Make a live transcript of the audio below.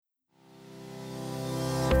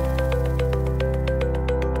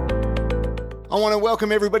I want to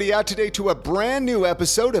welcome everybody out today to a brand new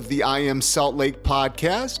episode of the I Am Salt Lake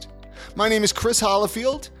podcast. My name is Chris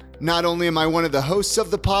Hollifield. Not only am I one of the hosts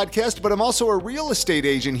of the podcast, but I'm also a real estate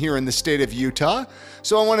agent here in the state of Utah.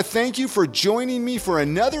 So I want to thank you for joining me for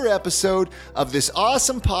another episode of this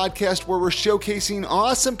awesome podcast where we're showcasing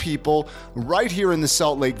awesome people right here in the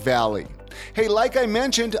Salt Lake Valley. Hey, like I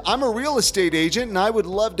mentioned, I'm a real estate agent and I would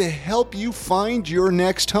love to help you find your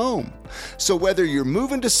next home. So whether you're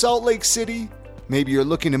moving to Salt Lake City, maybe you're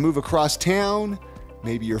looking to move across town,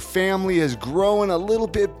 maybe your family is growing a little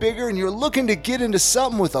bit bigger and you're looking to get into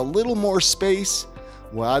something with a little more space,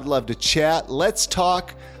 well, I'd love to chat. Let's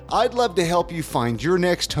talk. I'd love to help you find your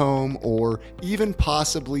next home or even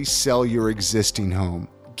possibly sell your existing home.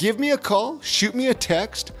 Give me a call, shoot me a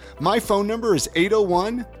text. My phone number is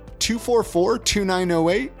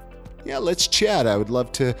 801-244-2908. Yeah, let's chat. I would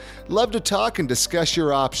love to talk and discuss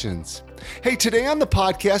your options. Hey, today on the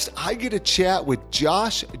podcast, I get a chat with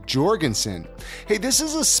Josh Jorgensen. Hey, this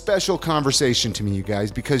is a special conversation to me, you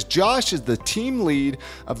guys, because Josh is the team lead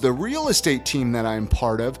of the real estate team that I'm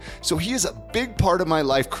part of. So he is a big part of my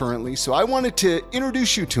life currently. So I wanted to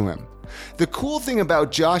introduce you to him. The cool thing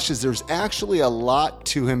about Josh is there's actually a lot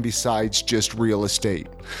to him besides just real estate.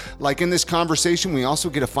 Like in this conversation, we also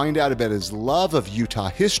get to find out about his love of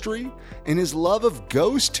Utah history and his love of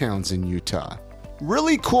ghost towns in Utah.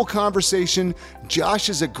 Really cool conversation. Josh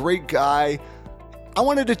is a great guy. I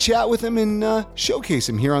wanted to chat with him and showcase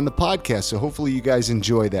him here on the podcast, so hopefully you guys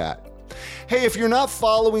enjoy that. Hey, if you're not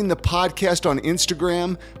following the podcast on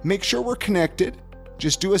Instagram, make sure we're connected.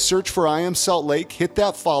 Just do a search for I Am Salt Lake, hit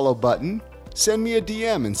that follow button, send me a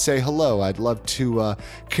DM and say hello. I'd love to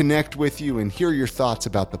connect with you and hear your thoughts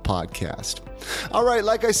about the podcast. All right,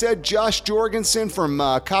 like I said, Josh Jorgensen from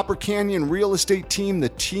Copper Canyon Real Estate Team, the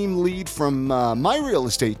team lead from my real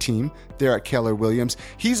estate team there at Keller Williams.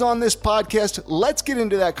 He's on this podcast. Let's get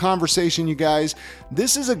into that conversation, you guys.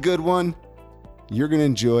 This is a good one. You're going to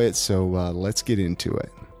enjoy it, so let's get into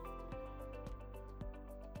it.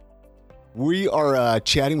 We are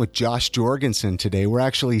chatting with Josh Jorgensen today. We're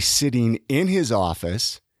actually sitting in his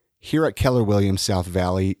office here at Keller Williams South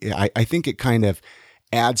Valley. I think it kind of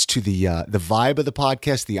adds to the vibe of the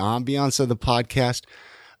podcast, the ambiance of the podcast.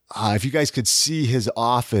 If you guys could see his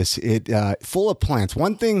office, it full of plants.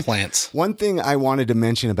 One thing I wanted to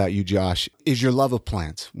mention about you, Josh, is your love of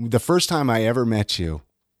plants. The first time I ever met you,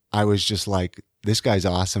 I was just like, this guy's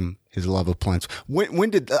awesome. His love of plants. When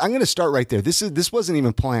did I'm going to start right there. This wasn't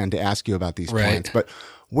even planned to ask you about these plants, but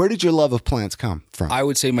where did your love of plants come from? I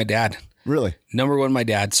would say my dad. Really? Number one, my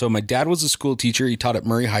dad. So my dad was a school teacher. He taught at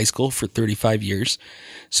Murray High School for 35 years.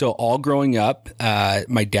 So all growing up,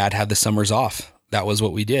 my dad had the summers off. That was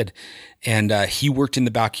what we did. And he worked in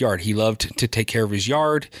the backyard. He loved to take care of his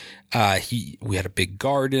yard. We had a big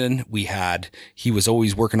garden. He was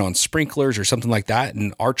always working on sprinklers or something like that.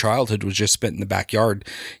 And our childhood was just spent in the backyard,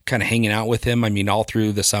 kind of hanging out with him. I mean, all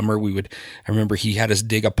through the summer, I remember he had us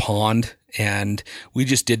dig a pond and we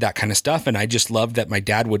just did that kind of stuff. And I just loved that my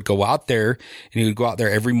dad would go out there and he would go out there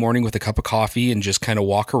every morning with a cup of coffee and just kind of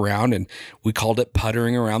walk around. And we called it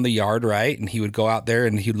puttering around the yard, right? And he would go out there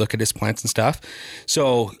and he'd look at his plants and stuff.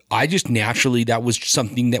 So I just that was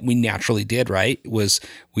something that we naturally did, right? We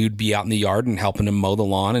would be out in the yard and helping him mow the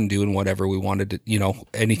lawn and doing whatever we wanted to,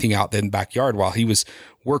 anything out in the backyard. While he was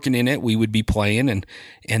working in it, we would be playing. And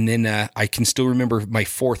then I can still remember my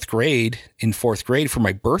fourth grade for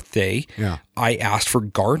my birthday, I asked for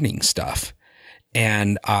gardening stuff.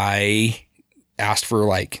 And I asked for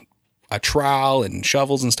like a trowel and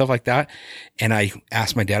shovels and stuff like that. And I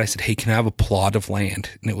asked my dad, I said, hey, can I have a plot of land?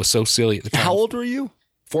 And it was so silly at the time. How old were you?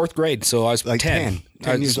 Fourth grade. So I was like 10.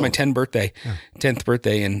 This was my 10th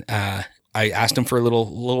birthday. And I asked him for a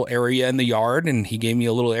little area in the yard and he gave me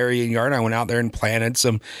a little area in the yard. I went out there and planted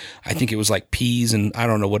some, I think it was like peas and I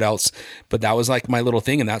don't know what else, but that was like my little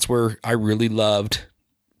thing. And that's where I really loved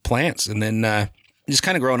plants. And then, just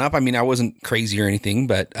kind of growing up, I mean, I wasn't crazy or anything,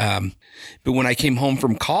 but when I came home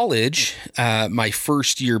from college, my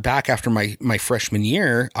first year back after my freshman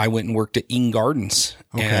year, I went and worked at Ing Gardens.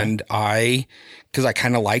 Okay. And because I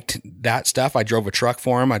kind of liked that stuff. I drove a truck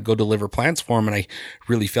for him. I'd go deliver plants for him and I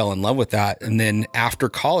really fell in love with that. And then after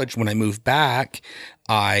college, when I moved back,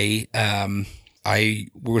 I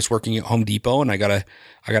was working at Home Depot and I got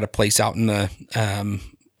a place out in the,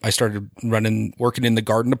 I started working in the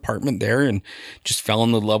garden department there and just fell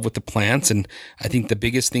in love with the plants. And I think the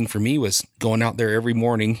biggest thing for me was going out there every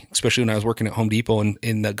morning, especially when I was working at Home Depot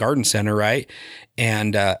in the garden center, right?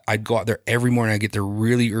 And I'd go out there every morning. I'd get there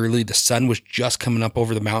really early. The sun was just coming up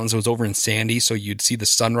over the mountains. It was over in Sandy, so you'd see the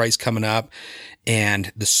sunrise coming up.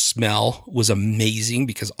 And the smell was amazing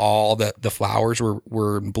because all the flowers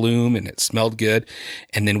were in bloom and it smelled good.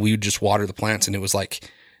 And then we would just water the plants. And it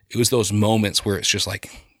was those moments where it's just like,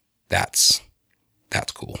 that's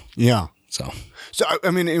cool. Yeah. So, I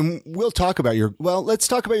mean, and let's talk about your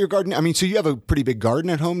garden. I mean, so you have a pretty big garden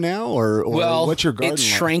at home now or what's your garden? It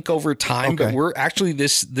shrank over time, but we're actually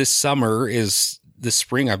this summer is this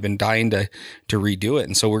spring. I've been dying to redo it.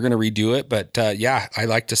 And so we're going to redo it. But, yeah, I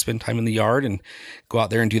like to spend time in the yard and go out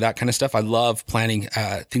there and do that kind of stuff. I love planting,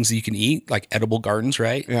 things that you can eat, like edible gardens,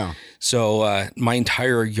 right? Yeah. So, my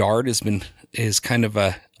entire yard is kind of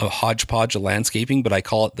a hodgepodge of landscaping, but I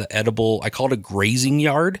call it a grazing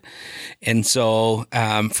yard. And so,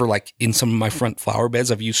 for like in some of my front flower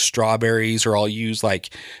beds, I've used strawberries, or I'll use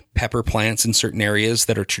like pepper plants in certain areas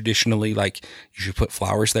that are traditionally like you should put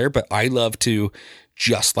flowers there. But I love to,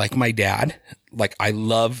 just like my dad, like I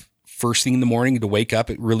love first thing in the morning to wake up.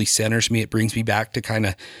 It really centers me. It brings me back to kind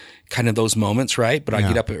of those moments, right? But I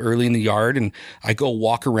get up early in the yard and I go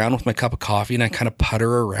walk around with my cup of coffee and I kind of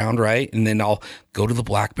putter around, right? And then I'll go to the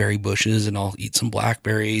blackberry bushes and I'll eat some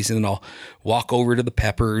blackberries, and then I'll walk over to the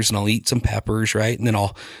peppers and I'll eat some peppers, right? And then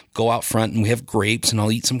I'll go out front and we have grapes and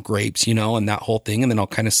I'll eat some grapes, and that whole thing. And then I'll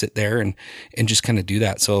kind of sit there and just kind of do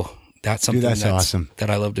that. So that's something that's awesome that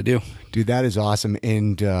I love to do. Dude, that is awesome.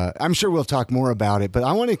 And I'm sure we'll talk more about it, but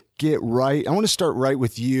I want to start right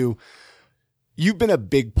with you. You've been a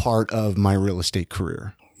big part of my real estate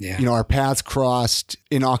career. Yeah. Our paths crossed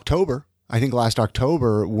in October, I think last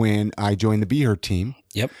October, when I joined the Be Her team.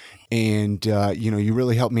 Yep. And, you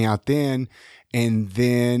really helped me out then. And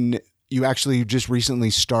then you actually just recently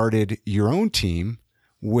started your own team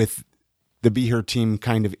with the Be Her team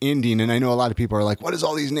kind of ending. And I know a lot of people are like, what is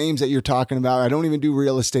all these names that you're talking about? I don't even do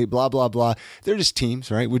real estate, blah, blah, blah. They're just teams,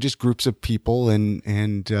 right? We're just groups of people and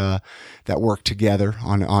that work together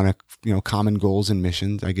on a, common goals and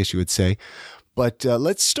missions, I guess you would say. But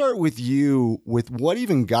let's start with you, with what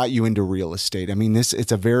even got you into real estate. I mean,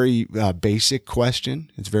 it's a very basic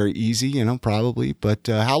question. It's very easy, probably. But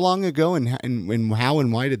how long ago and how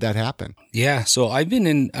and why did that happen? Yeah. So I've been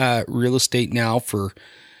in real estate now for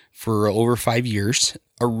over 5 years.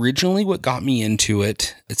 Originally, what got me into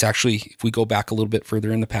it, it's actually, if we go back a little bit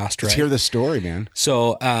further in the past, right? Let's hear the story, man.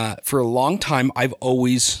 So for a long time, I've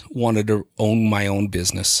always wanted to own my own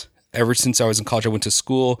business. Ever since I was in college, I went to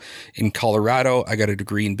school in Colorado. I got a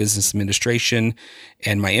degree in business administration,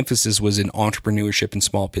 and my emphasis was in entrepreneurship and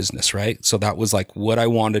small business, right? So that was like what I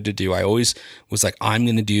wanted to do. I always was like, I'm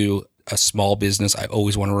going to do a small business. I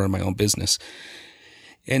always want to run my own business.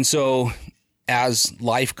 And so as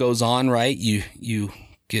life goes on, right, you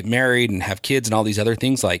get married and have kids and all these other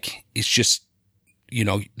things, like it's just,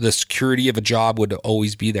 the security of a job would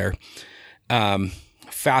always be there.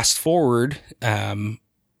 Fast forward,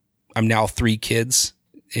 I'm now 3 kids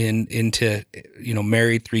into,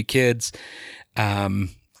 married, 3 kids.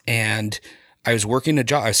 And I was working a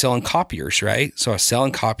job, I was selling copiers, right? So I was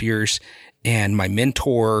selling copiers, and my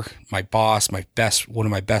mentor, my boss, one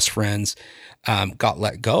of my best friends, got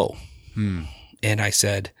let go. And I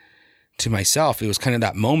said to myself, it was kind of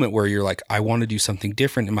that moment where you're like, I want to do something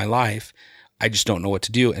different in my life. I just don't know what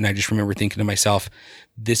to do. And I just remember thinking to myself,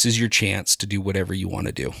 this is your chance to do whatever you want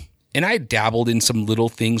to do. And I dabbled in some little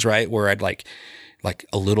things, right? Where I'd like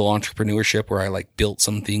a little entrepreneurship where I like built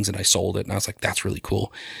some things and I sold it. And I was like, that's really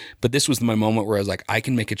cool. But this was my moment where I was like, I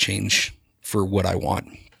can make a change for what I want.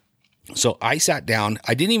 So I sat down.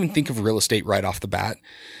 I didn't even think of real estate right off the bat.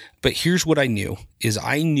 But here's what I knew is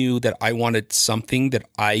I knew that I wanted something that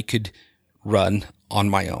I could run on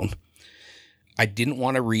my own. I didn't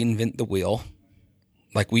want to reinvent the wheel.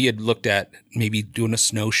 Like we had looked at maybe doing a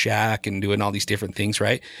snow shack and doing all these different things,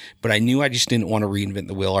 right? But I knew I just didn't want to reinvent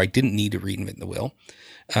the wheel, or I didn't need to reinvent the wheel.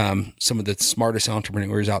 Some of the smartest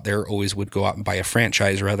entrepreneurs out there always would go out and buy a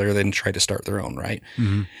franchise rather than try to start their own, right?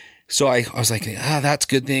 Mm-hmm. So I was like, that's a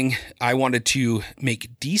good thing. I wanted to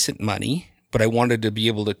make decent money, but I wanted to be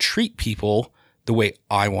able to treat people the way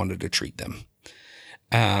I wanted to treat them.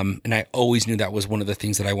 And I always knew that was one of the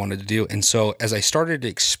things that I wanted to do. And so as I started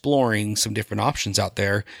exploring some different options out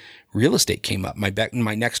there, real estate came up. My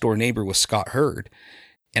next door neighbor was Scott Hurd.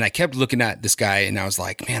 And I kept looking at this guy and I was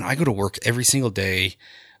like, man, I go to work every single day.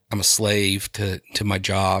 I'm a slave to my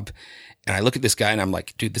job. And I look at this guy and I'm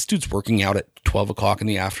like, dude, this dude's working out at 12 o'clock in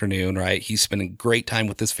the afternoon, right? He's spending great time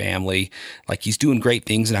with his family. Like he's doing great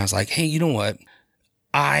things. And I was like, hey, you know what?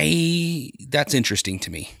 That's interesting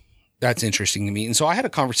to me. That's interesting to me. And so I had a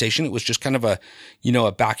conversation. It was just kind of a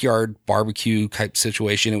backyard barbecue type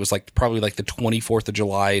situation. It was like probably like the 24th of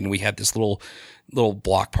July. And we had this little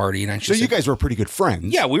block party. And I just So you guys were pretty good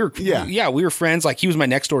friends. Yeah, we were friends. Like he was my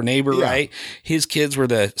next door neighbor, right? His kids were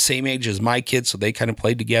the same age as my kids, so they kind of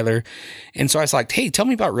played together. And so I was like, "Hey, tell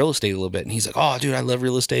me about real estate a little bit." And he's like, "Oh, dude, I love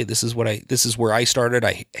real estate. This is where I started.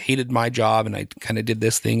 I hated my job and I kind of did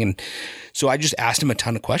this thing." And so I just asked him a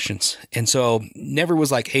ton of questions. And so never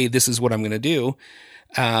was like, "Hey, this is what I'm going to do."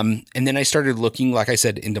 And then I started looking, like I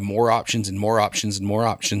said, into more options and more options and more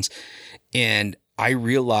options. And I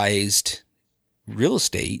realized real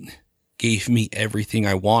estate gave me everything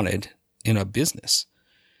I wanted in a business.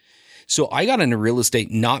 So I got into real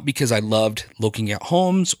estate not because I loved looking at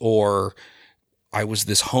homes or I was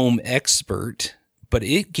this home expert, but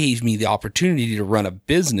it gave me the opportunity to run a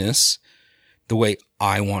business the way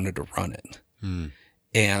I wanted to run it.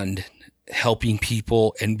 And helping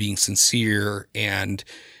people and being sincere and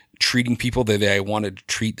treating people the way I wanted to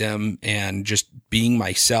treat them and just being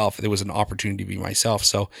myself. There was an opportunity to be myself.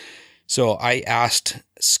 So I asked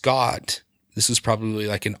Scott, this was probably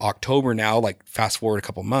like in October now, like fast forward a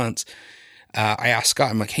couple months. I asked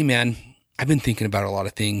Scott, I'm like, hey man, I've been thinking about a lot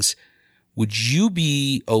of things. Would you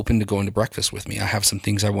be open to going to breakfast with me? I have some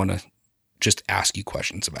things I want to just ask you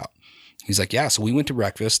questions about. He's like, yeah. So we went to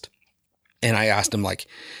breakfast and I asked him like,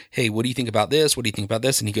 hey, what do you think about this? What do you think about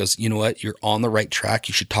this? And he goes, you know what? You're on the right track.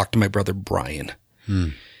 You should talk to my brother, Brian.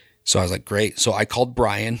 So I was like, great. So I called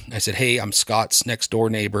Brian. I said, hey, I'm Scott's next door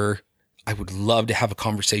neighbor. I would love to have a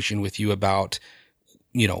conversation with you about,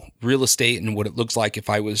 real estate and what it looks like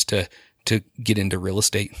if I was to get into real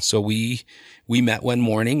estate. So we met one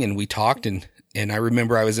morning and we talked and I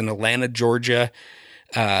remember I was in Atlanta, Georgia,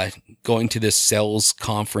 going to this sales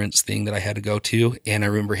conference thing that I had to go to. And I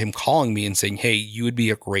remember him calling me and saying, hey, you would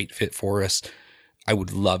be a great fit for us. I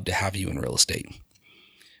would love to have you in real estate.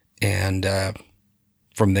 And,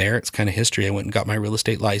 from there, it's kind of history. I went and got my real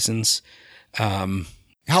estate license.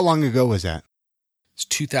 How long ago was that? It's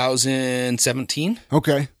 2017.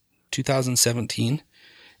 Okay. 2017.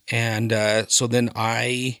 And so then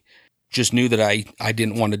I just knew that I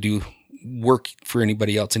didn't want to do work for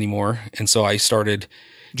anybody else anymore. And so I started.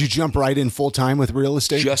 Did you jump right in full time with real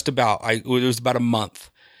estate? Just about. It was about a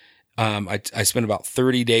month. I spent about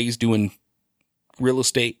 30 days doing real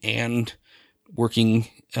estate and working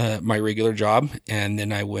my regular job. And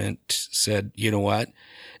then I said, you know what?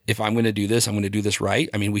 If I'm going to do this, I'm going to do this right.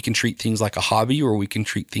 I mean, we can treat things like a hobby or we can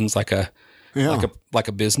treat things like a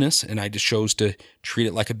business. And I just chose to treat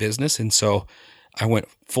it like a business. And so I went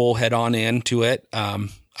full head on into it.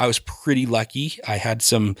 I was pretty lucky. I had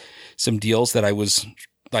some deals that I was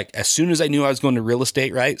like, as soon as I knew I was going to real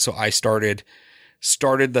estate, right? So I started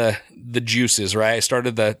the juices, right? I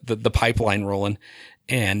started the pipeline rolling.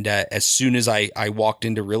 And as soon as I walked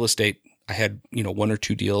into real estate, I had, one or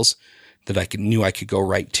two deals that knew I could go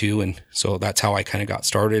right to. And so that's how I kind of got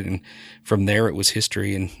started. And from there it was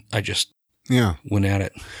history and I just went at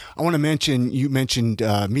it. I want to mention, you mentioned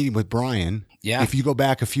meeting with Brian. Yeah. If you go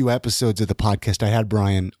back a few episodes of the podcast, I had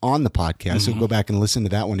Brian on the podcast. So go back and listen to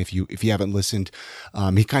that one. If you haven't listened,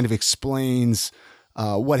 he kind of explains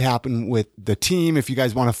what happened with the team. If you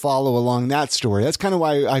guys want to follow along that story, that's kind of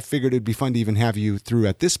why I figured it'd be fun to even have you through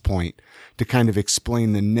at this point to kind of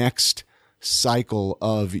explain the next cycle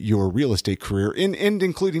of your real estate career and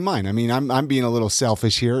including mine. I mean, I'm being a little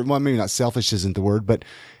selfish here. Well, maybe not selfish isn't the word, but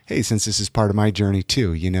hey, since this is part of my journey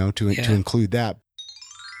too, to include that.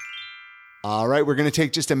 All right. We're going to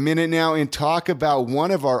take just a minute now and talk about one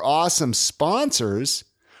of our awesome sponsors.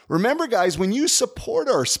 Remember, guys, when you support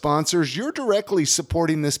our sponsors, you're directly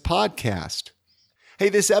supporting this podcast. Hey,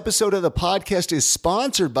 this episode of the podcast is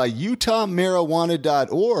sponsored by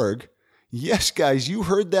UtahMarijuana.org. Yes, guys, you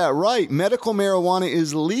heard that right. Medical marijuana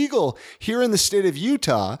is legal here in the state of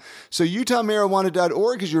Utah. So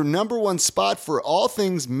UtahMarijuana.org is your number one spot for all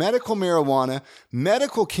things medical marijuana,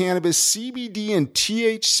 medical cannabis, CBD, and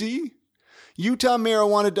THC.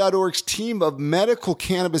 UtahMarijuana.org's team of medical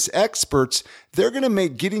cannabis experts, they're going to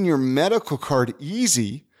make getting your medical card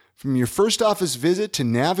easy from your first office visit to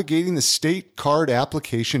navigating the state card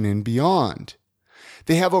application and beyond.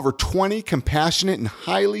 They have over 20 compassionate and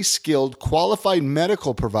highly skilled qualified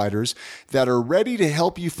medical providers that are ready to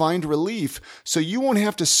help you find relief so you won't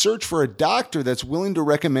have to search for a doctor that's willing to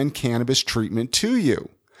recommend cannabis treatment to you.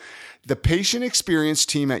 The patient experience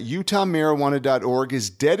team at utahmarijuana.org is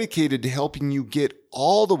dedicated to helping you get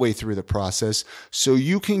all the way through the process so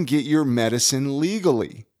you can get your medicine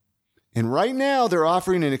legally. And right now, they're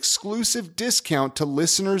offering an exclusive discount to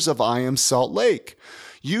listeners of I Am Salt Lake.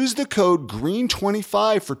 Use the code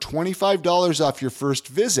GREEN25 for $25 off your first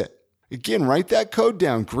visit. Again, write that code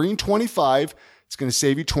down, GREEN25. It's going to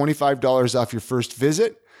save you $25 off your first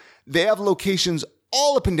visit. They have locations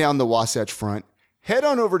all up and down the Wasatch Front. Head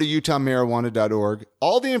on over to utahmarijuana.org.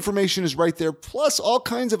 All the information is right there, plus all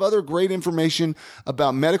kinds of other great information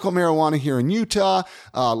about medical marijuana here in Utah,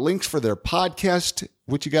 links for their podcast,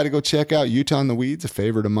 which you got to go check out, Utah in the Weeds, a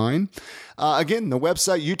favorite of mine. Again, the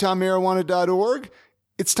website, utahmarijuana.org.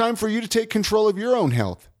 It's time for you to take control of your own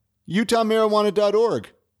health. utahmarijuana.org.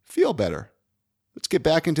 Feel better. Let's get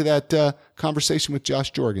back into that conversation with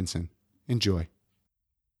Josh Jorgensen. Enjoy.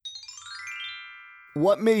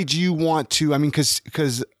 What made you want to,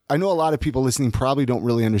 because I know a lot of people listening probably don't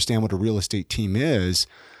really understand what a real estate team is,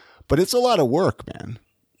 but it's a lot of work, man.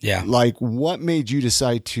 Yeah. Like, what made you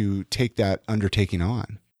decide to take that undertaking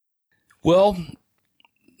on? Well,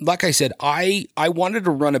 like I said, I wanted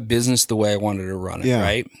to run a business the way I wanted to run it,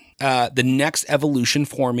 right? The next evolution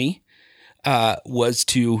for me was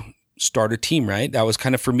to start a team, right? That was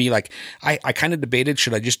kind of for me, like I kind of debated,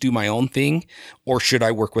 should I just do my own thing or should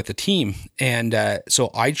I work with a team? And so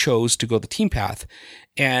I chose to go the team path.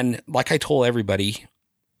 And like I told everybody,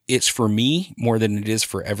 it's for me more than it is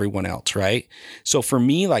for everyone else, right? So for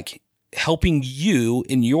me, like helping you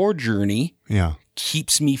in your journey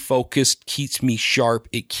keeps me focused, keeps me sharp.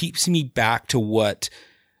 It keeps me back to what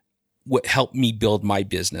helped me build my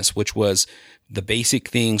business, which was the basic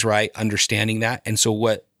things, right? Understanding that. And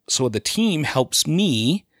so the team helps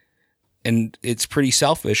me, and it's pretty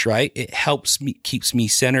selfish, right? It helps me, keeps me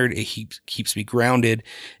centered. It keeps me grounded.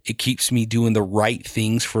 It keeps me doing the right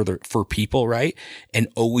things for people, right? And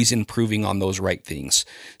always improving on those right things.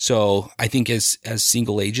 So I think as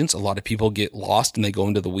single agents, a lot of people get lost and they go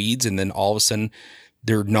into the weeds, and then all of a sudden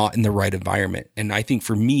they're not in the right environment. And I think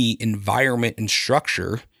for me, environment and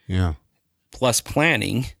structure, plus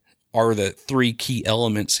planning are the three key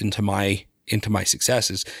elements into my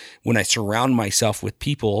success. Is when I surround myself with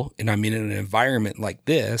people and I'm in an environment like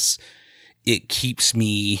this, it keeps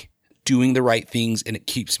me doing the right things and it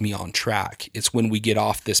keeps me on track. It's when we get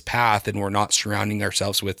off this path and we're not surrounding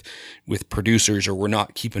ourselves with producers, or we're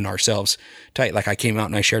not keeping ourselves tight. Like I came out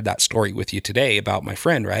and I shared that story with you today about my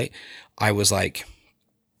friend, right? I was like,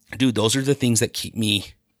 dude, those are the things that keep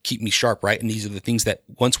me sharp, right? And these are the things that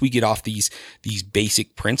once we get off these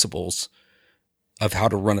basic principles of how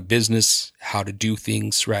to run a business, how to do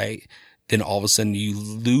things, right? Then all of a sudden you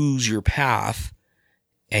lose your path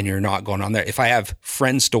and you're not going on there. If I have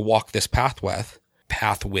friends to walk this path with,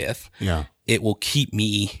 it will keep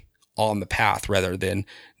me on the path rather than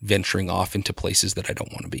venturing off into places that I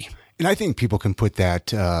don't want to be. And I think people can put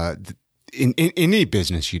that in any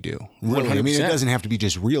business you do. Really. 100%. I mean, it doesn't have to be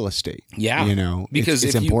just real estate. Yeah. You know, because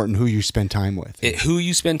it's important who you spend time with. Who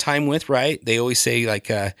you spend time with, right? They always say like,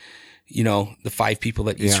 the 5 people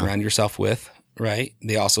that you surround yourself with, right?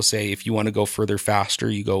 They also say if you want to go further faster,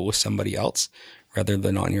 you go with somebody else rather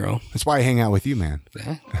than on your own. That's why I hang out with you, man.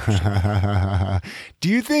 Yeah. Do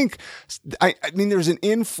you think, I mean, there's an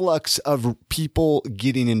influx of people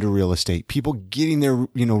getting into real estate, people getting their,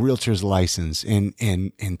 realtor's license and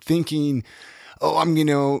thinking, oh, I'm, going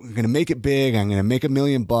to make it big. I'm going to make $1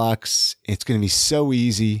 million. It's going to be so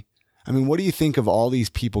easy. I mean, what do you think of all these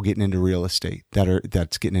people getting into real estate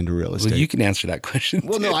that's getting into real estate? Well, you can answer that question.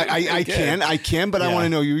 Well, no, I can, but I want to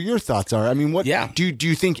know your thoughts are. I mean, do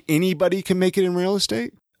you think anybody can make it in real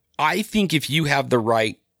estate? I think if you have the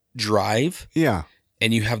right drive,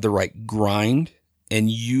 and you have the right grind, and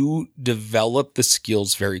you develop the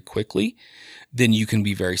skills very quickly, then you can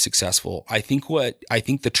be very successful. I think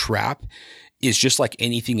the trap is just like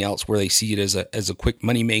anything else where they see it as a quick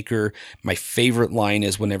money maker. My favorite line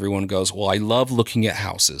is when everyone goes, well, I love looking at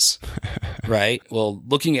houses, right? Well,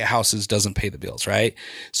 looking at houses doesn't pay the bills, right?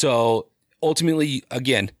 So ultimately,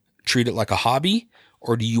 again, treat it like a hobby,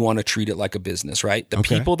 or do you want to treat it like a business, right? The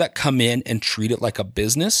people that come in and treat it like a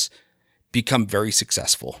business become very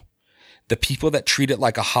successful. The people that treat it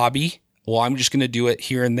like a hobby, well, I'm just going to do it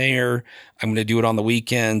here and there. I'm going to do it on the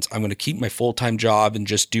weekends. I'm going to keep my full-time job and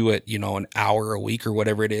just do it, an hour a week or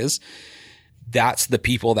whatever it is. That's the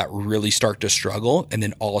people that really start to struggle. And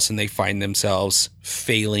then all of a sudden they find themselves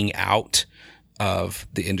failing out of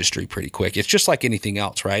the industry pretty quick. It's just like anything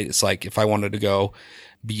else, right? It's like if I wanted to go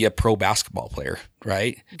be a pro basketball player,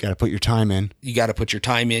 right? You got to put your time in. You got to put your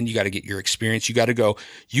time in. You got to get your experience. You got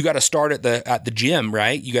to start at the gym,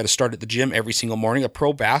 right? You got to start at the gym every single morning. A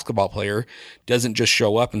pro basketball player doesn't just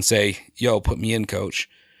show up and say, yo, put me in, coach,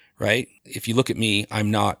 right? If you look at me,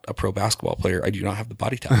 I'm not a pro basketball player. I do not have the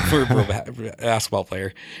body type for a pro basketball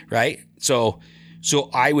player, right? So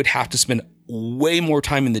I would have to spend way more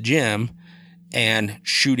time in the gym and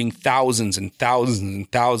shooting thousands and thousands and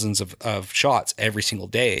thousands of shots every single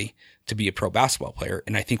day to be a pro basketball player.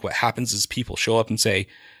 And I think what happens is people show up and say,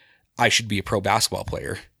 I should be a pro basketball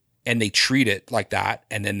player. And they treat it like that.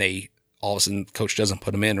 And then all of a sudden coach doesn't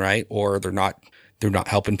put them in, right? Or they're not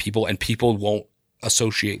helping people, and people won't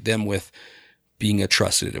associate them with being a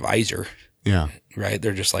trusted advisor. Yeah. Right.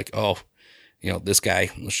 They're just like, oh, this guy,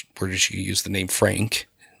 where did she use the name Frank?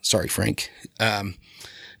 Sorry, Frank.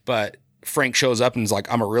 But Frank shows up and is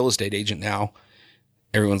like, I'm a real estate agent now.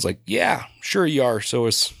 Everyone's like, yeah, sure you are. So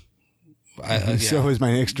is so is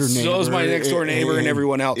my next door neighbor. So is my next door neighbor and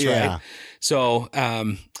everyone else, yeah. Right? So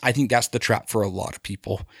I think that's the trap for a lot of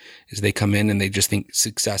people, is they come in and they just think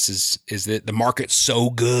success is that the market's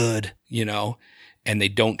so good, and they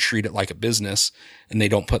don't treat it like a business, and they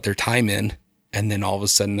don't put their time in. And then all of a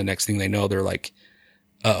sudden, the next thing they know, they're like,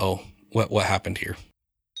 uh-oh, what happened here?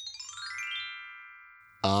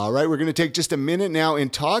 All right, we're going to take just a minute now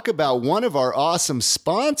and talk about one of our awesome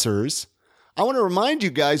sponsors. I want to remind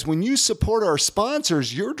you guys, when you support our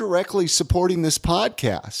sponsors, you're directly supporting this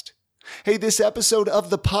podcast. Hey, this episode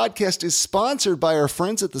of the podcast is sponsored by our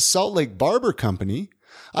friends at the Salt Lake Barber Company.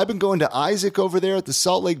 I've been going to Isaac over there at the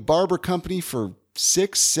Salt Lake Barber Company for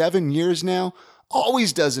 6-7 years now.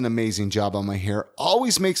 Always does an amazing job on my hair.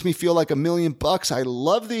 Always makes me feel like $1,000,000. I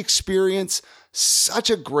love the experience. Such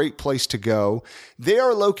a great place to go. They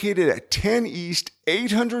are located at 10 East,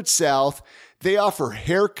 800 South. They offer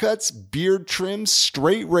haircuts, beard trims,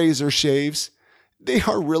 straight razor shaves. They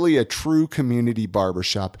are really a true community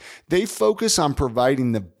barbershop. They focus on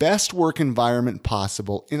providing the best work environment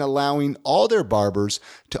possible in allowing all their barbers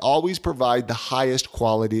to always provide the highest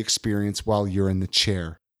quality experience while you're in the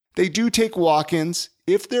chair. They do take walk-ins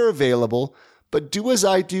if they're available, but do as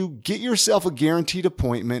I do, get yourself a guaranteed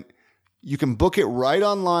appointment. You can book it right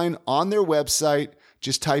online on their website.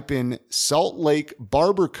 Just type in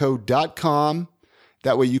saltlakebarberco.com.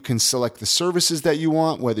 That way you can select the services that you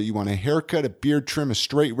want, whether you want a haircut, a beard trim, a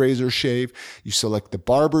straight razor shave. You select the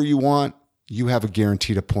barber you want. You have a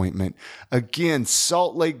guaranteed appointment. Again,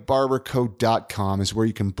 saltlakebarberco.com is where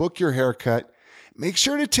you can book your haircut. Make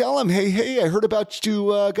sure to tell them, hey, I heard about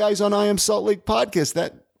you guys on I Am Salt Lake podcast.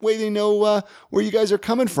 That way they know where you guys are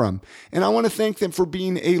coming from. And I want to thank them for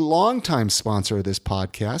being a longtime sponsor of this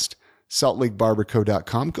podcast,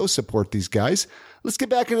 saltlakebarberco.com. Go support these guys. Let's get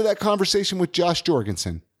back into that conversation with Josh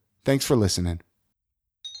Jorgensen. Thanks for listening.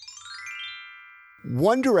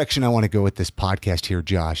 One direction I want to go with this podcast here,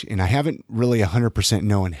 Josh, and I haven't really 100%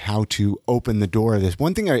 known how to open the door of this.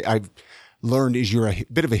 One thing I've learned is you're a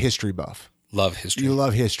bit of a history buff. Love history. You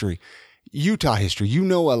love history. Utah history. You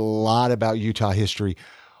know a lot about Utah history.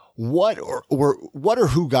 What or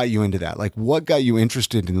who got you into that? Like, what got you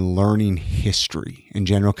interested in learning history in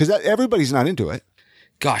general? Because everybody's not into it.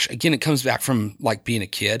 Gosh, again, it comes back from like being a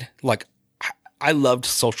kid. Like, I loved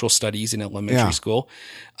social studies in elementary school.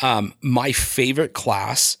 My favorite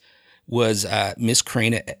class was Miss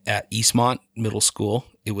Crane at Eastmont Middle School.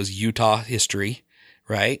 It was Utah history,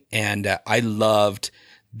 right? And I loved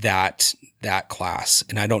that class,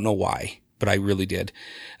 and I don't know why, but I really did.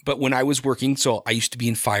 But when I was working, so I used to be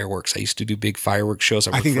in fireworks. I used to do big fireworks shows.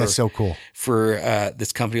 I think that's so cool. For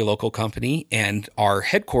this company, a local company, and our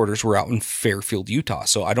headquarters were out in Fairfield, Utah.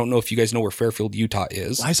 So I don't know if you guys know where Fairfield, Utah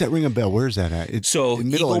is. Why does that ring a bell? Where is that at? It's in the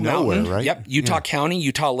middle of nowhere, right? Yep. Utah County,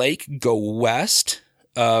 Utah Lake. Go west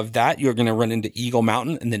of that, you're going to run into Eagle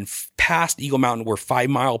Mountain, and then past Eagle Mountain where 5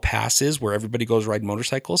 Mile Pass is, where everybody goes ride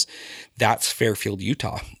motorcycles. That's Fairfield,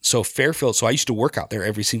 Utah. So Fairfield. So I used to work out there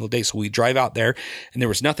every single day. So we drive out there, and there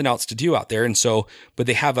was nothing else to do out there. And so, but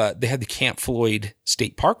they had the Camp Floyd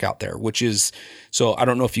State Park out there, which is, so I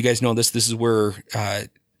don't know if you guys know this. This is where,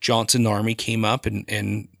 Johnson Army came up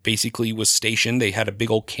and basically was stationed. They had a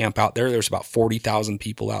big old camp out there. There's about 40,000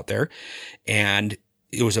 people out there, and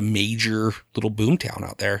it was a major little boom town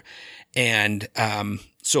out there. And,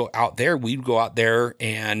 so out there, we'd go out there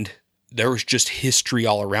and there was just history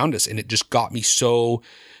all around us. And it just got me so,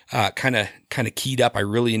 kind of keyed up. I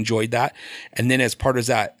really enjoyed that. And then as part of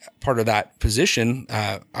that position,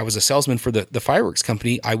 I was a salesman for the fireworks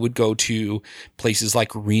company. I would go to places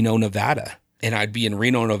like Reno, Nevada, and I'd be in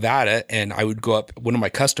Reno, Nevada, and I would go up. One of my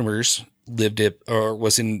customers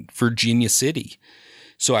was in Virginia City.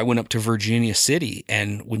 So I went up to Virginia City,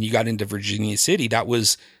 and when you got into Virginia City, that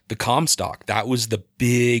was the Comstock. That was the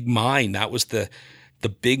big mine. That was the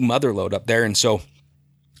big mother lode up there. And so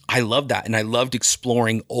I loved that. And I loved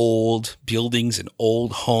exploring old buildings and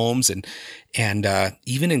old homes. And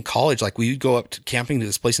even in college, like we would go up to camping to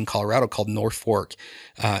this place in Colorado called North Fork,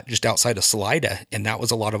 just outside of Salida. And that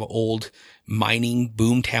was a lot of old mining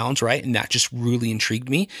boom towns, right? And that just really intrigued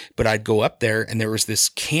me. But I'd go up there and there was this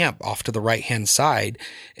camp off to the right-hand side,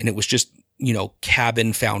 and it was just,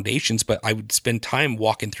 cabin foundations. But I would spend time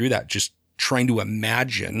walking through that, just trying to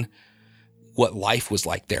imagine what life was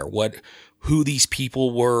like there, who these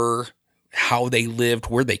people were, how they lived,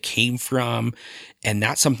 where they came from. And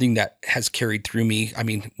that's something that has carried through me. I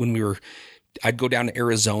mean, I'd go down to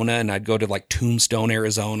Arizona, and I'd go to like Tombstone,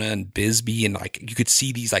 Arizona, and Bisbee. And like, you could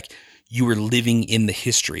see these, like, you were living in the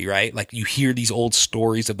history, right? Like, you hear these old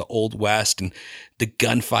stories of the Old West and the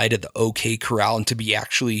gunfight at the OK Corral, and to be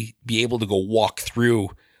able to go walk through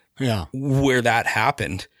where that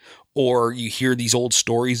happened. Or you hear these old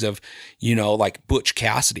stories of, like Butch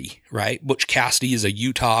Cassidy, right? Butch Cassidy is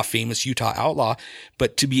a famous Utah outlaw,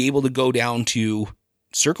 but to be able to go down to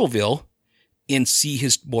Circleville and see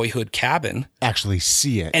his boyhood cabin, actually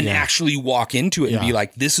see it, and actually walk into it and be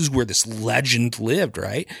like, this is where this legend lived,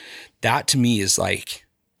 right? That to me is like,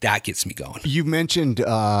 that gets me going. You mentioned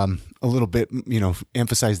a little bit,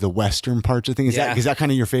 emphasize the Western parts of things. Is that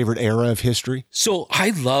kind of your favorite era of history? So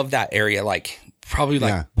I love that area, probably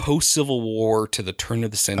post-Civil War to the turn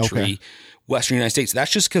of the century, Western United States.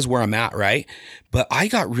 That's just because where I'm at, right? But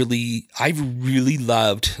I've really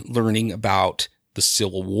loved learning about the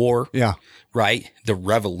Civil War. Yeah. Right? The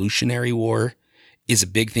Revolutionary War is a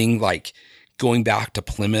big thing, like going back to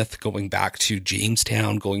Plymouth, going back to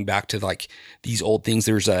Jamestown, going back to like these old things.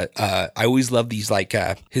 There's I always love these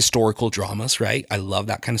historical dramas, right? I love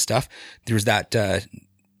that kind of stuff. There's that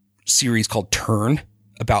series called Turn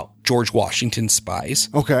about George Washington's spies.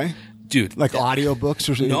 Okay. Dude. Like audiobooks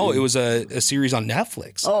or something? No, it was a series on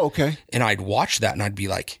Netflix. Oh, okay. And I'd watch that and I'd be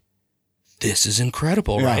like, this is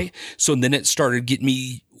incredible, right? So then it started getting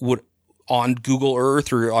me on Google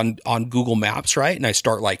Earth or on Google Maps, right? And I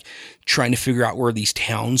start like trying to figure out where these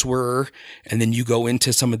towns were. And then you go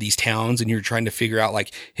into some of these towns and you're trying to figure out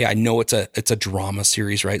like, hey, I know it's a drama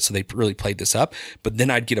series, right? So they really played this up. But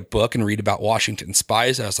then I'd get a book and read about Washington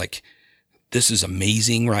spies. And I was like, this is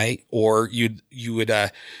amazing, right? Or you would,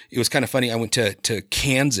 it was kind of funny. I went to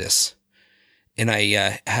Kansas, and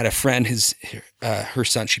I had a friend, her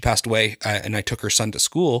son, she passed away, and I took her son to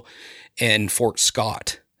school in Fort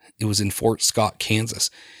Scott. It was in Fort Scott,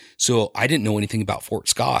 Kansas. So I didn't know anything about Fort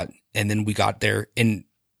Scott. And then we got there, and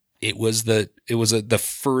it was the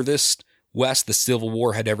furthest west the Civil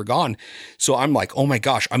War had ever gone. So I'm like, oh my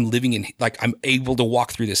gosh, I'm living in, like, I'm able to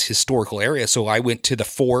walk through this historical area. So I went to the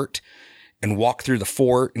fort and walked through the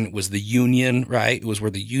fort, and it was the Union, right? It was where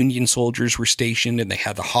the Union soldiers were stationed, and they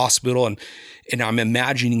had the hospital. And I'm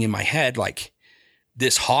imagining in my head, like,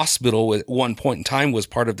 this hospital at one point in time was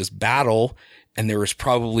part of this battle, and there was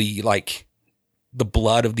probably like the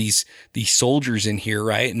blood of these soldiers in here,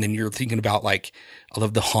 right? And then you're thinking about, like, I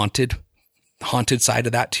love the haunted side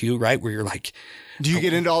of that too, right? Where you're like, do you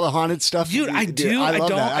get into all the haunted stuff? Dude, I do. I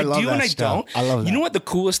don't. I do and I don't. I love that. You know what the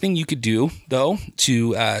coolest thing you could do, though,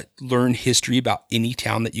 to learn history about any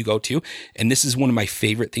town that you go to, and this is one of my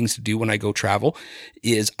favorite things to do when I go travel,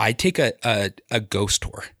 is I take a ghost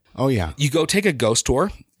tour. Oh, yeah. You go take a ghost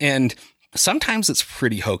tour, and sometimes it's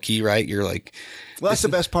pretty hokey, right? You're like, well, that's the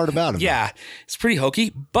best part about it. Yeah, it's pretty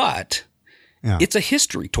hokey, but it's a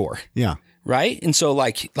history tour. Yeah. Right. And so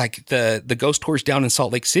like the ghost tours down in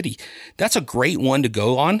Salt Lake City, that's a great one to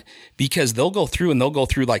go on, because they'll go through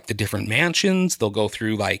like the different mansions. They'll go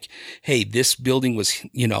through like, hey, this building was,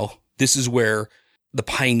 this is where the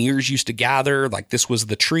pioneers used to gather. Like, this was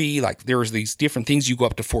the tree. Like, there was these different things. You go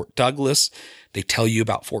up to Fort Douglas. They tell you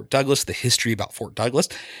about Fort Douglas, the history about Fort Douglas.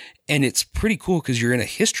 And it's pretty cool because you're in a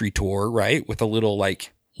history tour, right? With a little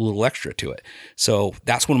extra to it. So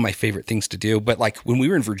that's one of my favorite things to do. But like when we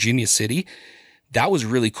were in Virginia City, that was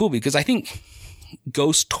really cool because I think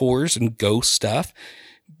ghost tours and ghost stuff,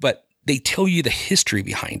 but they tell you the history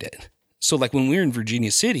behind it. So like when we were in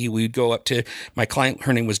Virginia City, we would go up to my client.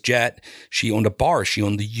 Her name was Jet. She owned a bar. She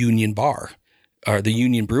owned the Union Bar, or the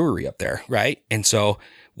Union Brewery up there. Right. And so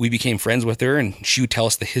we became friends with her, and she would tell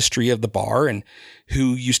us the history of the bar and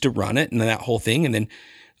who used to run it and that whole thing. And then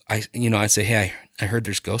I'd say, hey, I heard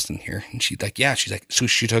there's ghosts in here. And she's like, yeah. She's like, so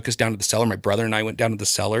she took us down to the cellar. My brother and I went down to the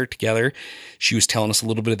cellar together. She was telling us a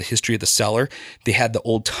little bit of the history of the cellar. They had the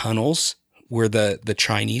old tunnels where the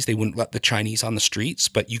Chinese, they wouldn't let the Chinese on the streets,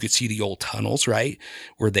 but you could see the old tunnels, right?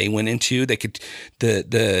 Where they went into, they could,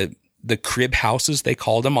 the crib houses, they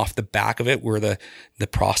called them, off the back of it, where the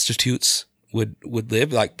prostitutes would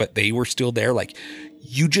live, like, but they were still there. Like,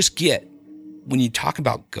 you just get, when you talk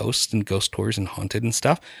about ghosts and ghost tours and haunted and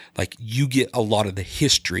stuff, like, you get a lot of the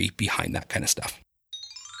history behind that kind of stuff.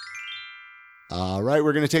 All right,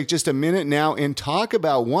 we're going to take just a minute now and talk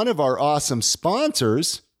about one of our awesome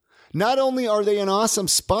sponsors. Not only are they an awesome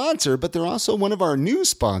sponsor, but they're also one of our new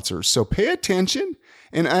sponsors. So pay attention.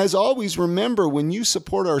 And as always, remember, when you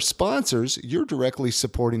support our sponsors, you're directly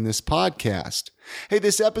supporting this podcast. Hey,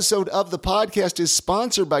 this episode of the podcast is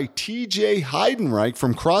sponsored by TJ Heidenreich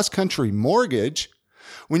from Cross Country Mortgage.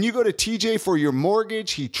 When you go to TJ for your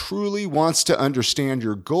mortgage, he truly wants to understand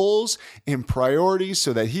your goals and priorities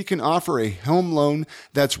so that he can offer a home loan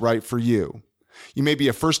that's right for you. You may be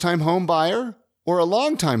a first-time home buyer or a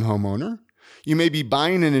long-time homeowner. You may be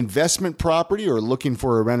buying an investment property or looking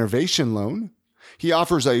for a renovation loan. He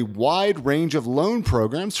offers a wide range of loan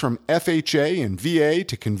programs from FHA and VA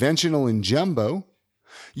to conventional and jumbo.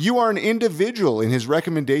 You are an individual, and his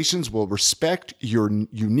recommendations will respect your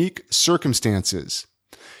unique circumstances.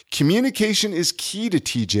 Communication is key to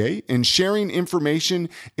TJ, and sharing information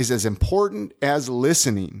is as important as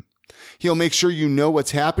listening. He'll make sure you know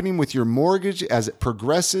what's happening with your mortgage as it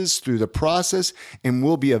progresses through the process and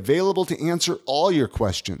will be available to answer all your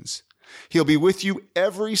questions. He'll be with you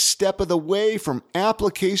every step of the way from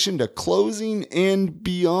application to closing and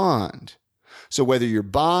beyond. So whether you're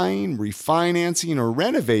buying, refinancing, or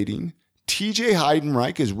renovating, TJ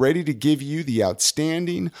Heidenreich is ready to give you the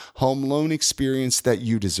outstanding home loan experience that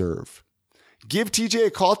you deserve. Give TJ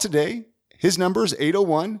a call today. His number is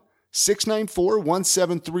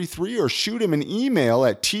 801-694-1733, or shoot him an email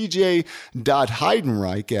at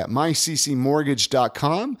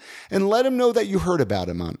tj.heidenreich@myccmortgage.com and let him know that you heard about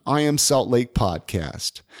him on I Am Salt Lake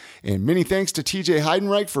podcast. And many thanks to TJ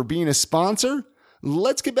Heidenreich for being a sponsor.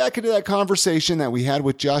 Let's get back into that conversation that we had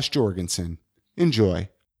with Josh Jorgensen. Enjoy.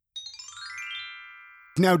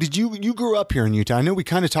 Now, did you grew up here in Utah? I know we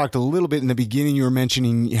kind of talked a little bit in the beginning. You were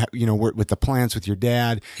mentioning, with the plants with your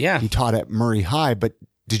dad. Yeah. He taught at Murray High, but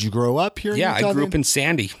did you grow up here in Utah? Yeah, I grew up in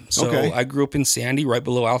Sandy. So okay. I grew up in Sandy, right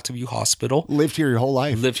below Alta-View Hospital. Lived here your whole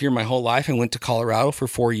life? Lived here my whole life and went to Colorado for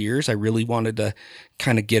 4 years. I really wanted to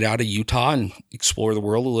kind of get out of Utah and explore the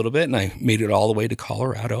world a little bit, and I made it all the way to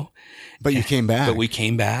Colorado. But you came back. But we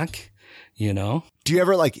came back, Do you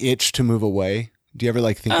ever itch to move away? Do you ever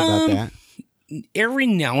think about that? Every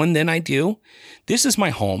now and then I do. This is my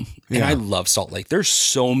home, and I love Salt Lake. There's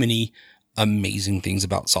so many amazing things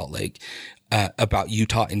about Salt Lake, about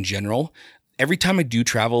Utah in general. Every time I do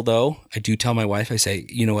travel, though, I do tell my wife, I say,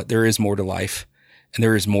 you know what, there is more to life, and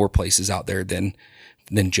there is more places out there than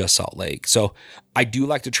just Salt Lake. So I do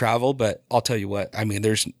like to travel, but I'll tell you what,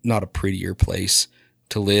 there's not a prettier place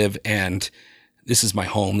to live, and this is my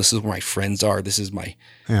home. This is where my friends are. This is my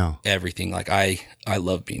everything. I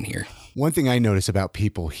love being here. One thing I notice about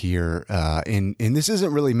people here, and this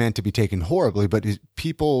isn't really meant to be taken horribly, but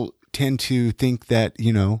people tend to think that,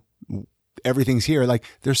 everything's here.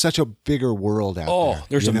 There's such a bigger world out there. Oh,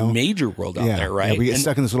 there's a major world out there, right? Yeah, we get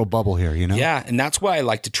stuck in this little bubble here, Yeah, and that's why I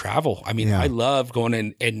like to travel. I love going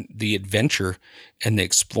and the adventure and the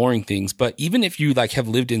exploring things. But even if you have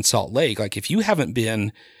lived in Salt Lake, if you haven't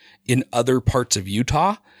been in other parts of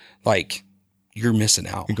Utah, you're missing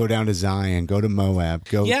out. You go down to Zion, go to Moab,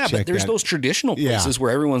 but there's those traditional places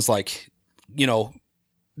where everyone's the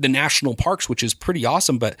national parks, which is pretty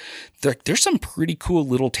awesome. But there's some pretty cool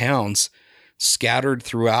little towns scattered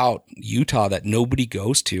throughout Utah that nobody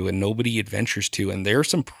goes to and nobody adventures to. And there are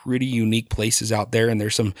some pretty unique places out there. And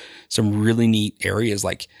there's some really neat areas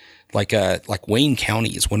like Wayne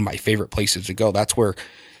County is one of my favorite places to go. That's where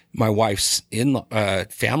my wife's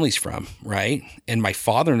family's from, right? And my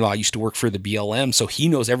father-in-law used to work for the BLM, so he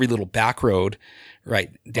knows every little back road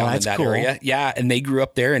right down in that area. Yeah, and they grew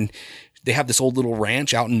up there, and they have this old little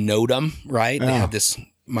ranch out in Nodum, right? They have this,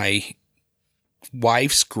 my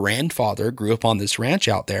wife's grandfather grew up on this ranch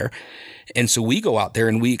out there, and so we go out there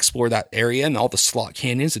and we explore that area and all the slot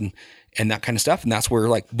canyons and that kind of stuff, and that's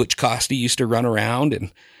where Butch Cassidy used to run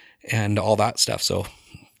around and all that stuff, so...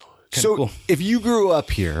 So cool. If you grew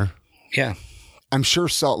up here, I'm sure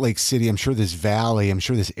Salt Lake City, I'm sure this valley, I'm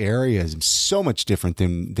sure this area is so much different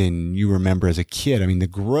than you remember as a kid. The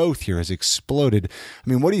growth here has exploded.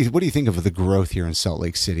 What do you think of the growth here in Salt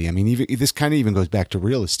Lake City? This kind of even goes back to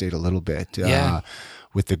real estate a little bit.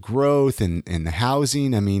 With the growth and the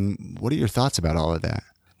housing. What are your thoughts about all of that?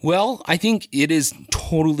 Well, I think it is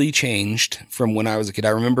totally changed from when I was a kid. I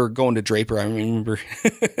remember going to Draper. I remember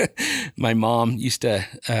my mom used to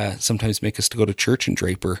sometimes make us to go to church in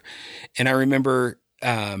Draper. And I remember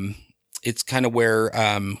it's kind of where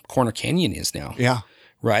Corner Canyon is now. Yeah.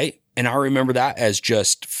 Right? And I remember that as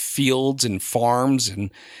just fields and farms and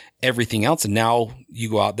everything else. And now you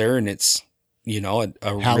go out there and it's,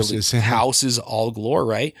 Houses. Houses all galore,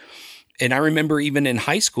 right? And I remember even in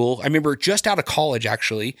high school, I remember just out of college,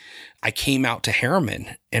 actually, I came out to Harriman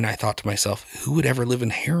and I thought to myself, who would ever live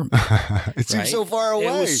in Harriman? It seems so far away.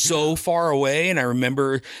 It was so far away. And I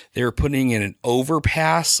remember they were putting in an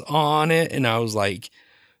overpass on it. And I was like,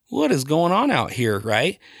 what is going on out here?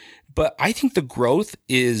 Right. But I think the growth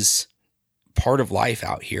is part of life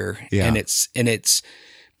out here. Yeah. And it's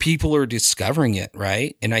people are discovering it.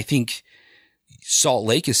 Right. And I think Salt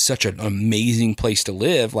Lake is such an amazing place to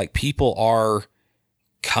live. Like people are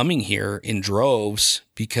coming here in droves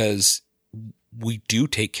because we do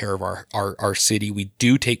take care of our city. We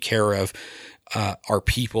do take care of our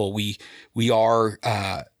people. We are,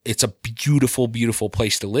 it's a beautiful, beautiful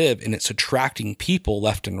place to live and it's attracting people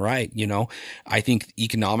left and right. I think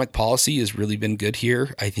economic policy has really been good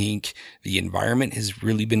here. I think the environment has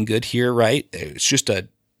really been good here. Right. It's just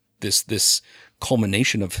this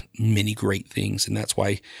culmination of many great things. And that's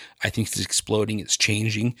why I think it's exploding. It's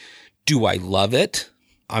changing. Do I love it?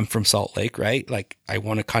 I'm from Salt Lake, right? Like I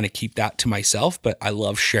want to kind of keep that to myself, but I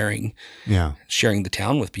love sharing the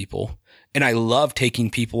town with people. And I love taking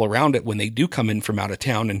people around it when they do come in from out of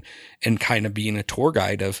town and kind of being a tour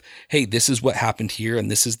guide of, hey, this is what happened here. And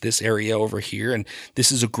this is this area over here. And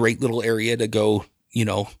this is a great little area to go,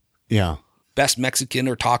 best Mexican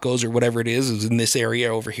or tacos or whatever it is in this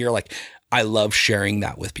area over here. Like I love sharing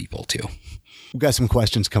that with people too. We've got some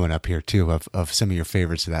questions coming up here too of some of your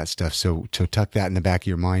favorites of that stuff. So tuck that in the back of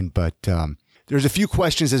your mind. But there's a few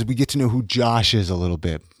questions as we get to know who Josh is a little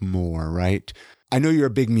bit more, right? I know you're a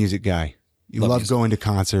big music guy. You love going to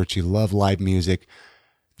concerts. You love live music.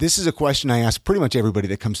 This is a question I ask pretty much everybody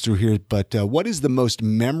that comes through here. But what is the most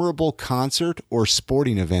memorable concert or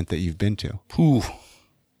sporting event that you've been to? Ooh.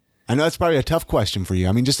 I know that's probably a tough question for you.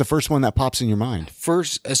 I mean, just the first one that pops in your mind.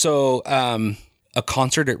 A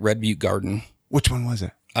concert at Red Butte Garden. Which one was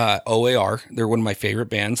it? OAR. They're one of my favorite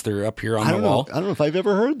bands. They're up here on the wall. I don't know if I've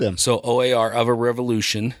ever heard them. So OAR, Of a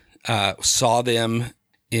Revolution, saw them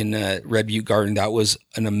in Red Butte Garden. That was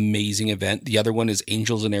an amazing event. The other one is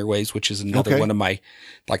Angels and Airwaves, which is another one of my,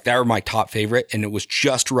 they were my top favorite. And it was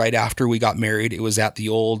just right after we got married. It was at the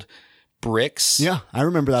old Bricks. Yeah, I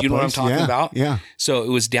remember that. You know what I'm talking about? Yeah. So it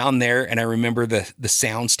was down there, and I remember the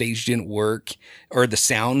sound stage didn't work, or the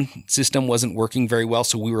sound system wasn't working very well.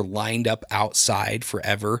 So we were lined up outside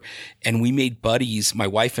forever, and we made buddies. My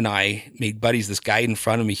wife and I made buddies. This guy in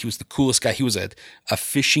front of me, he was the coolest guy. He was a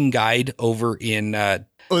fishing guide over in. That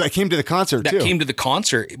came to the concert too. That came to the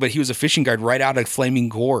concert, but he was a fishing guide right out of Flaming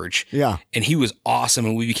Gorge. Yeah, and he was awesome,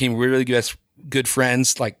 and we became really good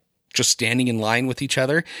friends. Like. Just standing in line with each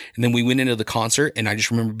other. And then we went into the concert and I just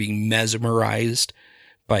remember being mesmerized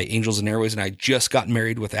by Angels and Airwaves. And I just got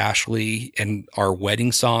married with Ashley and our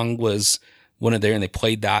wedding song was one of there and they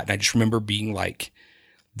played that. And I just remember being like,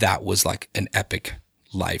 that was like an epic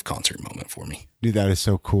live concert moment for me. Dude, that is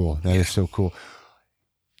so cool. That is so cool.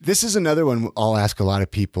 This is another one I'll ask a lot of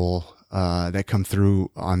people that come through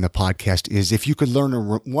on the podcast is if you could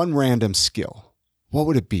learn one random skill, what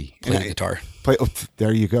would it be? Play the guitar.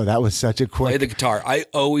 There you go. That was such a quick. Play the guitar. I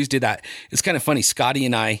always did that. It's kind of funny. Scotty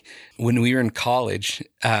and I, when we were in college,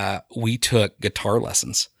 we took guitar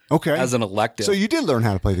lessons. Okay. As an elective. So you did learn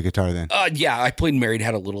how to play the guitar then? Yeah. I played Married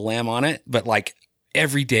Had a Little Lamb on it. But like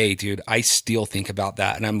every day, dude, I still think about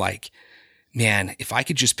that. And I'm like, man, if I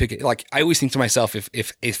could just pick it. Like I always think to myself,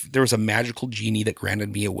 if there was a magical genie that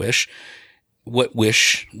granted me a wish, what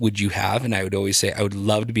wish would you have? And I would always say, I would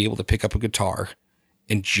love to be able to pick up a guitar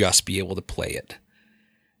and just be able to play it.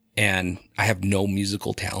 And I have no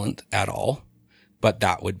musical talent at all, but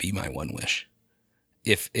that would be my one wish.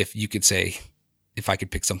 If you could say, if I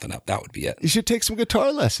could pick something up, that would be it. You should take some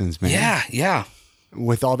guitar lessons, man. Yeah.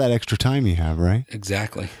 With all that extra time you have, right?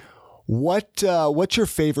 Exactly. What's your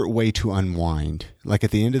favorite way to unwind? Like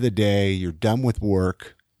at the end of the day, you're done with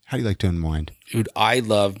work. How do you like to unwind? Dude, I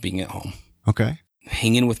love being at home. Okay.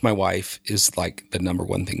 Hanging with my wife is like the number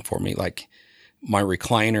one thing for me. Like my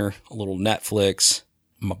recliner, a little Netflix,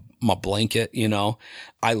 my blanket,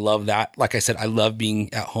 I love that. Like I said, I love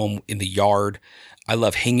being at home in the yard. I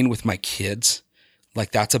love hanging with my kids.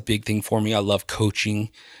 Like that's a big thing for me. I love coaching.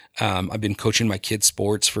 I've been coaching my kids'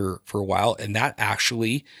 sports for a while, and that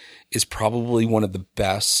actually is probably one of the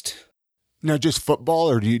best Now, just football,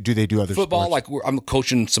 or do they do other Football, sports? like I'm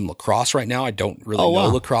coaching some lacrosse right now. I don't really know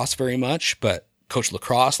lacrosse very much, but coach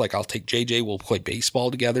lacrosse. Like I'll take JJ, we'll play baseball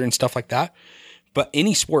together and stuff like that. But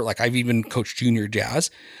any sport, like I've even coached junior jazz.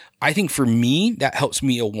 I think for me, that helps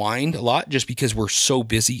me unwind a lot just because we're so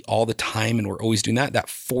busy all the time and we're always doing that. That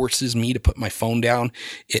forces me to put my phone down.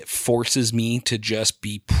 It forces me to just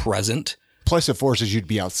be present. Plus, it forces you to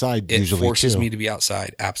be outside. It usually forces too. me to be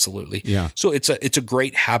outside. Absolutely. Yeah. So it's a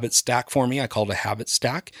great habit stack for me. I call it a habit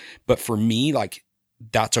stack. But for me, like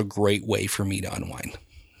that's a great way for me to unwind.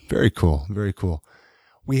 Very cool. Very cool.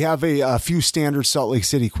 We have a few standard Salt Lake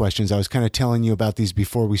City questions. I was kind of telling you about these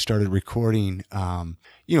before we started recording.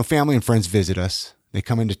 Family and friends visit us. They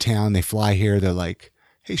come into town. They fly here. They're like,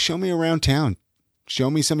 hey, show me around town. Show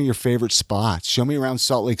me some of your favorite spots. Show me around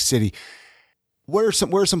Salt Lake City. Where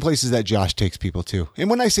are some places that Josh takes people to? And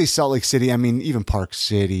when I say Salt Lake City, I mean even Park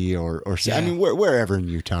City or Yeah. I mean wherever in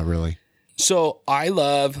Utah, really. So I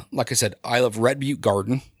love Red Butte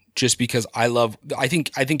Garden just because I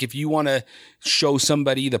think if you want to show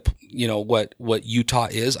somebody what Utah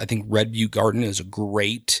is, I think Red Butte Garden is a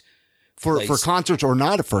great For concerts or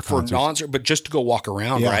not for concerts. concert, but just to go walk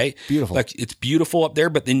around, Yeah, right? beautiful. Like it's beautiful up there,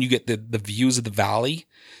 but then you get the views of the valley.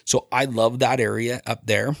 So I love that area up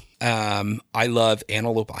there. I love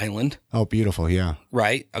Antelope Island, Oh, beautiful. Yeah.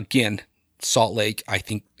 right? Again, Salt Lake, I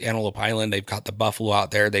think Antelope Island, they've got the buffalo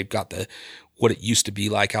out there. They've got what it used to be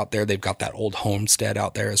like out there. They've got that old homestead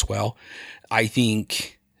out there as well. I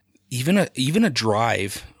think even a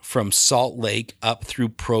drive from Salt Lake up through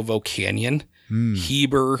Provo Canyon,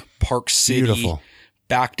 Heber, Park City, Beautiful.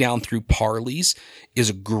 back down through Parley's is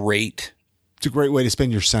a great, It's a great way to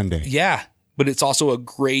spend your Sunday. yeah, but it's also a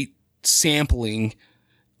great sampling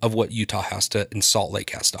of what Utah and Salt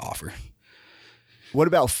Lake has to offer. What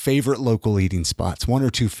about favorite local eating spots? One or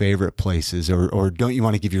two favorite places, or don't you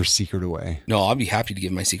want to give your secret away? No, I'll be happy to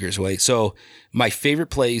give my secrets away. So my favorite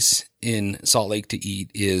place in Salt Lake to eat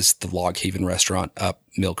is the Log Haven restaurant up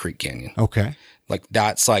Mill Creek Canyon. Okay. Like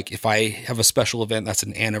that's like, if I have a special event, that's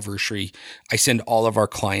an anniversary, I send all of our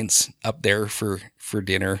clients up there for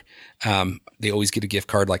dinner. They always get a gift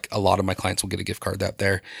card. Like a lot of my clients will get a gift card up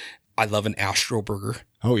there. I love an Astro Burger.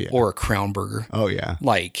 Oh, yeah. Or a Crown Burger. Oh, yeah.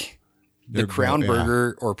 Like the They're Crown yeah.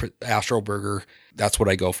 Burger or Astro Burger. That's what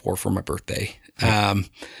I go for my birthday.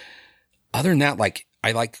 Other than that, like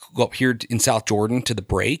I like to go up here in South Jordan to the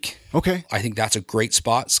Break. Okay. I think that's a great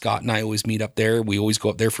spot. Scott and I always meet up there. We always go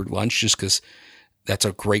up there for lunch just because that's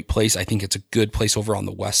a great place. I think it's a good place over on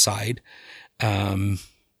the west side.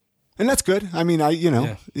 And that's good. I mean,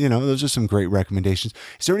 those are some great recommendations.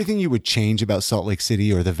 Is there anything you would change about Salt Lake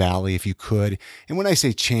City or the Valley if you could? And when I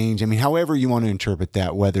say change, I mean, however you want to interpret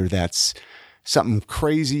that, whether that's something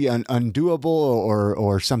crazy, undoable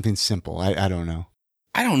or something simple. I don't know.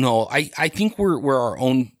 I don't know. I think we're our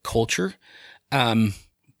own culture.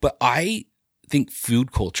 But I think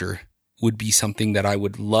food culture would be something that I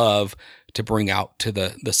would love to bring out to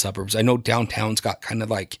the suburbs. I know downtown's got kind of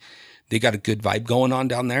like, they got a good vibe going on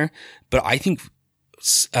down there, but I think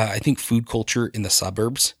food culture in the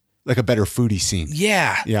suburbs, Like a better foodie scene.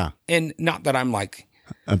 yeah. Yeah. And not that I'm like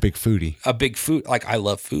A big foodie. a big food, like I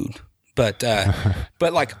love food, but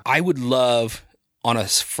like I would love on a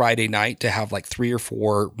Friday night to have like 3 or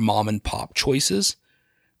 4 mom and pop choices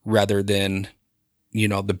rather than,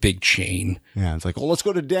 the big chain. Yeah. It's like, well, let's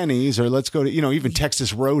go to Denny's or let's go to, even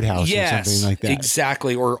Texas Roadhouse or something like that.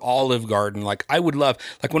 Exactly. Or Olive Garden. Like I would love,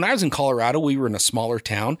 like when I was in Colorado, we were in a smaller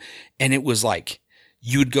town and it was like,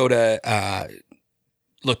 you'd go to,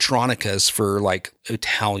 Latronica's for like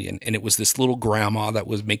Italian. And it was this little grandma that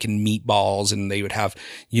was making meatballs and they would have,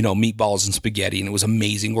 meatballs and spaghetti. And it was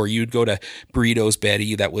amazing. Or you'd go to Burritos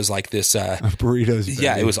Betty. That was like this, Burritos.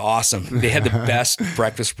 yeah, it was awesome. They had the best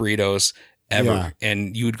breakfast burritos ever. Yeah.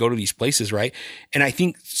 And you would go to these places, right? And I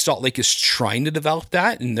think Salt Lake is trying to develop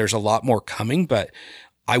that and there's a lot more coming, but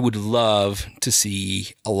I would love to see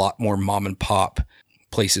a lot more mom and pop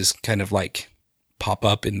places kind of like pop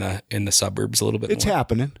up in the suburbs a little bit It's more.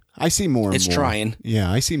 happening. I see more and more. It's trying.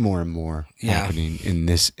 Yeah, I see more and more Yeah. happening in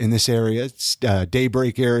this area. It's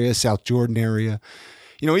Daybreak area, South Jordan area.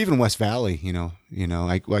 Even West Valley,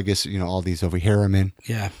 I guess, all these over Harriman.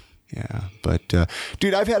 Yeah. Yeah. But,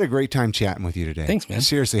 dude, I've had a great time chatting with you today. Thanks, man.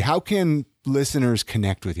 Seriously, how can listeners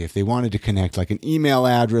connect with you if they wanted to connect, like an email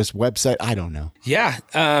address, website? I don't know. Yeah.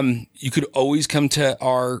 You could always come to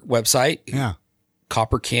our website. Yeah.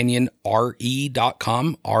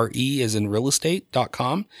 CopperCanyonRE.com. RE as in real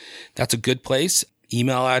estate.com. That's a good place.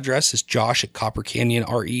 Email address is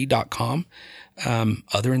josh@CopperCanyonRE.com.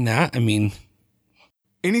 Other than that, I mean,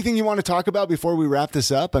 Anything you want to talk about before we wrap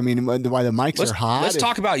this up? I mean, why the mics are hot. Let's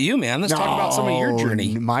talk about you, man. Let's talk about some of your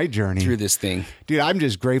journey. My journey through this thing. Dude, I'm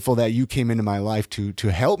just grateful that you came into my life to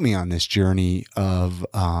help me on this journey of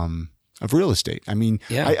real estate. I mean,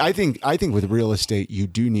 yeah. I think with real estate, you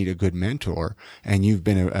do need a good mentor, and you've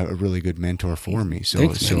been a really good mentor for me. So,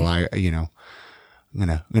 Thanks, I'm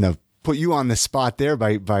gonna put you on the spot there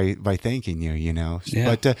by thanking you.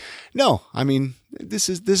 Yeah. But no, I mean, this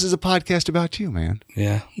is a podcast about you, man.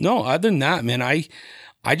 Yeah. No, other than that, man, I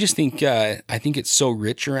just think I think it's so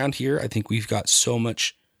rich around here. I think we've got so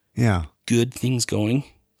much good things going,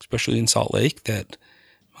 especially in Salt Lake, that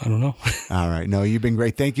I don't know. All right. No, you've been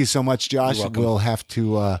great. Thank you so much, Josh. We'll have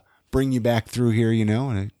to bring you back through here,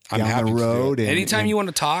 and down the road. Anytime you want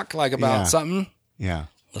to talk about something,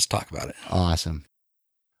 let's talk about it. Awesome.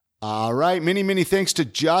 All right. Many, many thanks to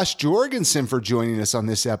Josh Jorgensen for joining us on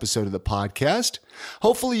this episode of the podcast.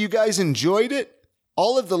 Hopefully you guys enjoyed it.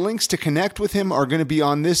 All of the links to connect with him are going to be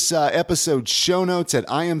on this episode's show notes at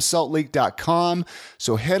iamsaltlake.com.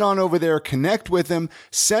 So head on over there, connect with him,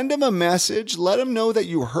 send him a message, let him know that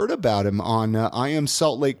you heard about him on I Am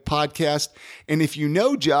Salt Lake podcast. And if you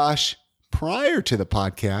know Josh prior to the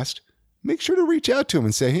podcast, make sure to reach out to him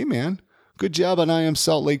and say, hey, man, good job on I Am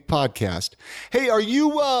Salt Lake podcast. Hey, are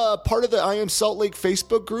you part of the I Am Salt Lake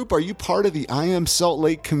Facebook group? Are you part of the I Am Salt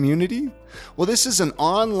Lake community? Well, this is an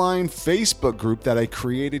online Facebook group that I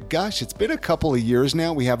created. Gosh, it's been a couple of years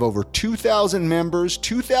now. We have over 2,000 members,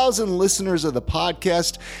 2,000 listeners of the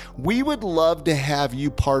podcast. We would love to have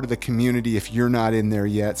you part of the community if you're not in there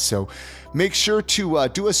yet. So make sure to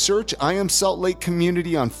do a search, I Am Salt Lake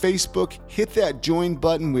Community on Facebook. Hit that join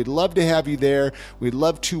button. We'd love to have you there. We'd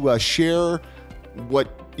love to share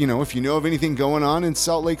if you know of anything going on in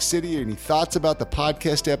Salt Lake City, or any thoughts about the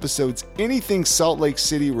podcast episodes, anything Salt Lake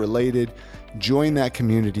City related, join that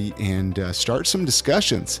community and start some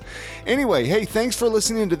discussions. Anyway, hey, thanks for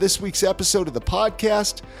listening to this week's episode of the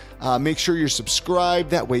podcast. Make sure you're subscribed.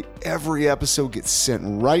 That way every episode gets sent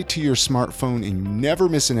right to your smartphone and you never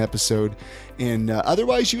miss an episode. And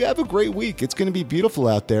otherwise, you have a great week. It's going to be beautiful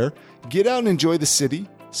out there. Get out and enjoy the city.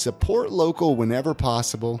 Support local whenever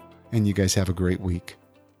possible. And you guys have a great week.